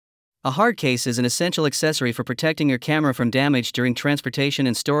A hard case is an essential accessory for protecting your camera from damage during transportation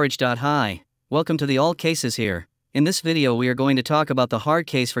and storage. Hi, welcome to the AllCasesHere. In this video we are going to talk about the hard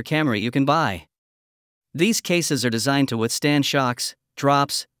case for camera you can buy. These cases are designed to withstand shocks,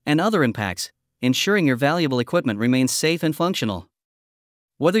 drops, and other impacts, ensuring your valuable equipment remains safe and functional.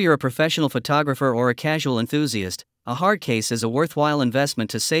 Whether you're a professional photographer or a casual enthusiast, a hard case is a worthwhile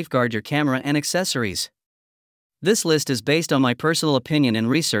investment to safeguard your camera and accessories. This list is based on my personal opinion and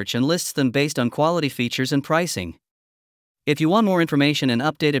research and lists them based on quality, features, and pricing. If you want more information and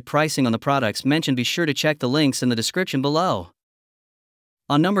updated pricing on the products mentioned, be sure to check the links in the description below.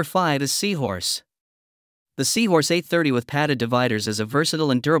 On number 5 is Seahorse. The Seahorse 830 with padded dividers is a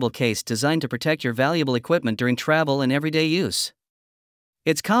versatile and durable case designed to protect your valuable equipment during travel and everyday use.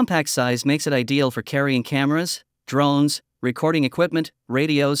 Its compact size makes it ideal for carrying cameras, drones, recording equipment,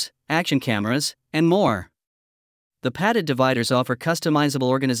 radios, action cameras, and more. The padded dividers offer customizable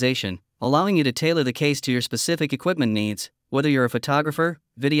organization, allowing you to tailor the case to your specific equipment needs. Whether you're a photographer,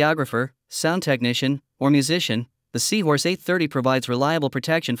 videographer, sound technician, or musician, the Seahorse 830 provides reliable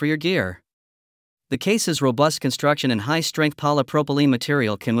protection for your gear. The case's robust construction and high-strength polypropylene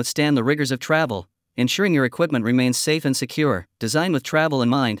material can withstand the rigors of travel, ensuring your equipment remains safe and secure. Designed with travel in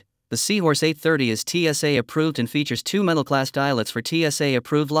mind, the Seahorse 830 is TSA approved and features 2 metal-class eyelets for TSA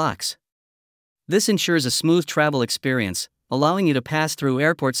approved locks. This ensures a smooth travel experience, allowing you to pass through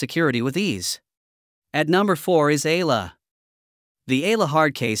airport security with ease. At number 4 is Ayla. The Ayla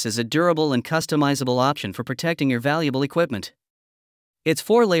hard case is a durable and customizable option for protecting your valuable equipment. Its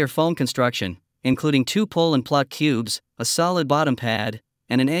 4-layer foam construction, including 2 pull and pluck cubes, a solid bottom pad,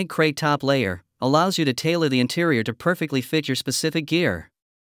 and an egg crate top layer, allows you to tailor the interior to perfectly fit your specific gear.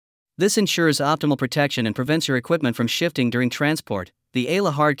 This ensures optimal protection and prevents your equipment from shifting during transport. The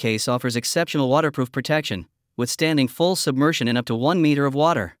Ayla hard case offers exceptional waterproof protection, withstanding full submersion in up to 1 meter of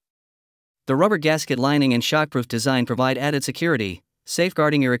water. The rubber gasket lining and shockproof design provide added security,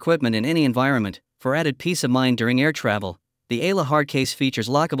 safeguarding your equipment in any environment. For added peace of mind during air travel, the Ayla hard case features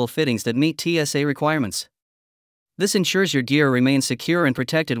lockable fittings that meet TSA requirements. This ensures your gear remains secure and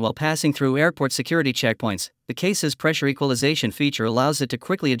protected while passing through airport security checkpoints. The case's pressure equalization feature allows it to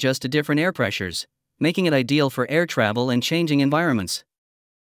quickly adjust to different air pressures, making it ideal for air travel and changing environments.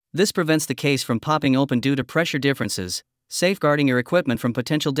 This prevents the case from popping open due to pressure differences, safeguarding your equipment from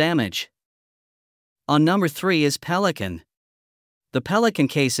potential damage. On number 3 is Pelican. The Pelican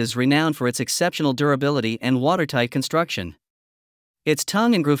case is renowned for its exceptional durability and watertight construction. Its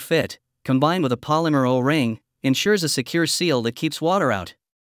tongue and groove fit, combined with a polymer O-ring, ensures a secure seal that keeps water out.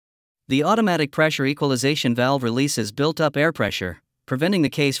 The automatic pressure equalization valve releases built-up air pressure, preventing the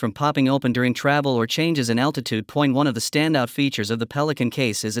case from popping open during travel or changes in altitude. One of the standout features of the Pelican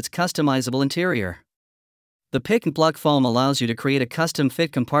case is its customizable interior. The pick and plug foam allows you to create a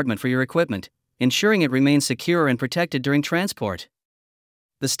custom-fit compartment for your equipment, ensuring it remains secure and protected during transport.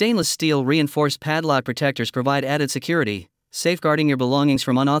 The stainless steel reinforced padlock protectors provide added security, safeguarding your belongings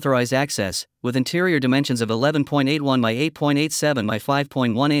from unauthorized access. With interior dimensions of 11.81 by 8.87 by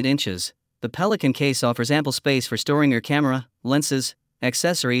 5.18 inches, the Pelican case offers ample space for storing your camera, lenses,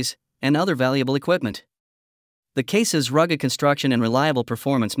 accessories, and other valuable equipment. The case's rugged construction and reliable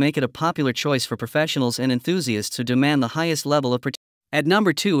performance make it a popular choice for professionals and enthusiasts who demand the highest level of protection. At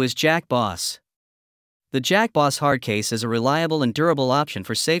number 2 is Jack Boss. The Jack Boss hard case is a reliable and durable option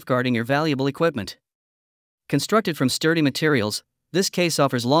for safeguarding your valuable equipment. Constructed from sturdy materials, this case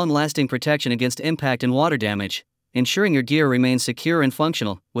offers long-lasting protection against impact and water damage, ensuring your gear remains secure and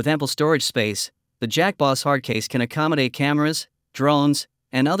functional. With ample storage space, the Jack Boss hard case can accommodate cameras, drones,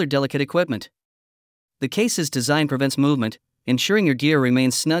 and other delicate equipment. The case's design prevents movement, ensuring your gear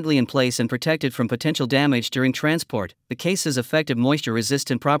remains snugly in place and protected from potential damage during transport. The case's effective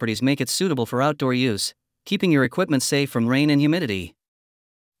moisture-resistant properties make it suitable for outdoor use, keeping your equipment safe from rain and humidity.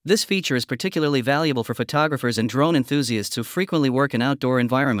 This feature is particularly valuable for photographers and drone enthusiasts who frequently work in outdoor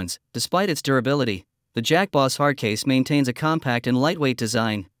environments. Despite its durability, the Jack Boss hard case maintains a compact and lightweight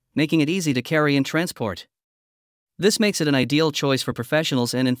design, making it easy to carry and transport. This makes it an ideal choice for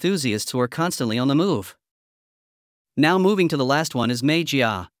professionals and enthusiasts who are constantly on the move. Now moving to the last one is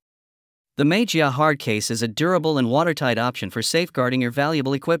Magsafe. The Magsafe hard case is a durable and watertight option for safeguarding your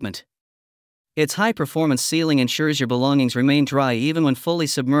valuable equipment. Its high-performance sealing ensures your belongings remain dry even when fully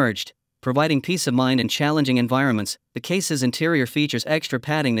submerged, providing peace of mind in challenging environments. The case's interior features extra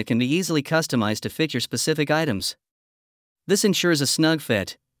padding that can be easily customized to fit your specific items. This ensures a snug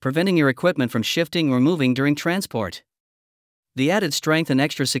fit, preventing your equipment from shifting or moving during transport. The added strength and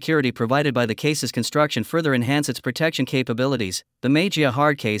extra security provided by the case's construction further enhance its protection capabilities. The Magsafe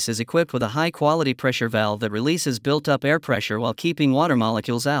hard case is equipped with a high-quality pressure valve that releases built-up air pressure while keeping water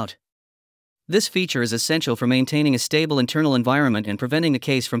molecules out. This feature is essential for maintaining a stable internal environment and preventing the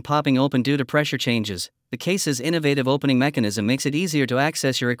case from popping open due to pressure changes. The case's innovative opening mechanism makes it easier to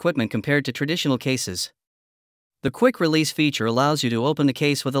access your equipment compared to traditional cases. The quick release feature allows you to open the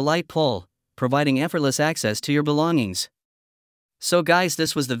case with a light pull, providing effortless access to your belongings. So guys,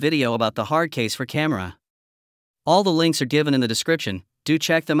 this was the video about the hard case for camera. All the links are given in the description, do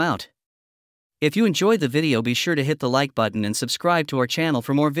check them out. If you enjoyed the video, be sure to hit the like button and subscribe to our channel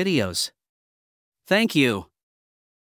for more videos. Thank you.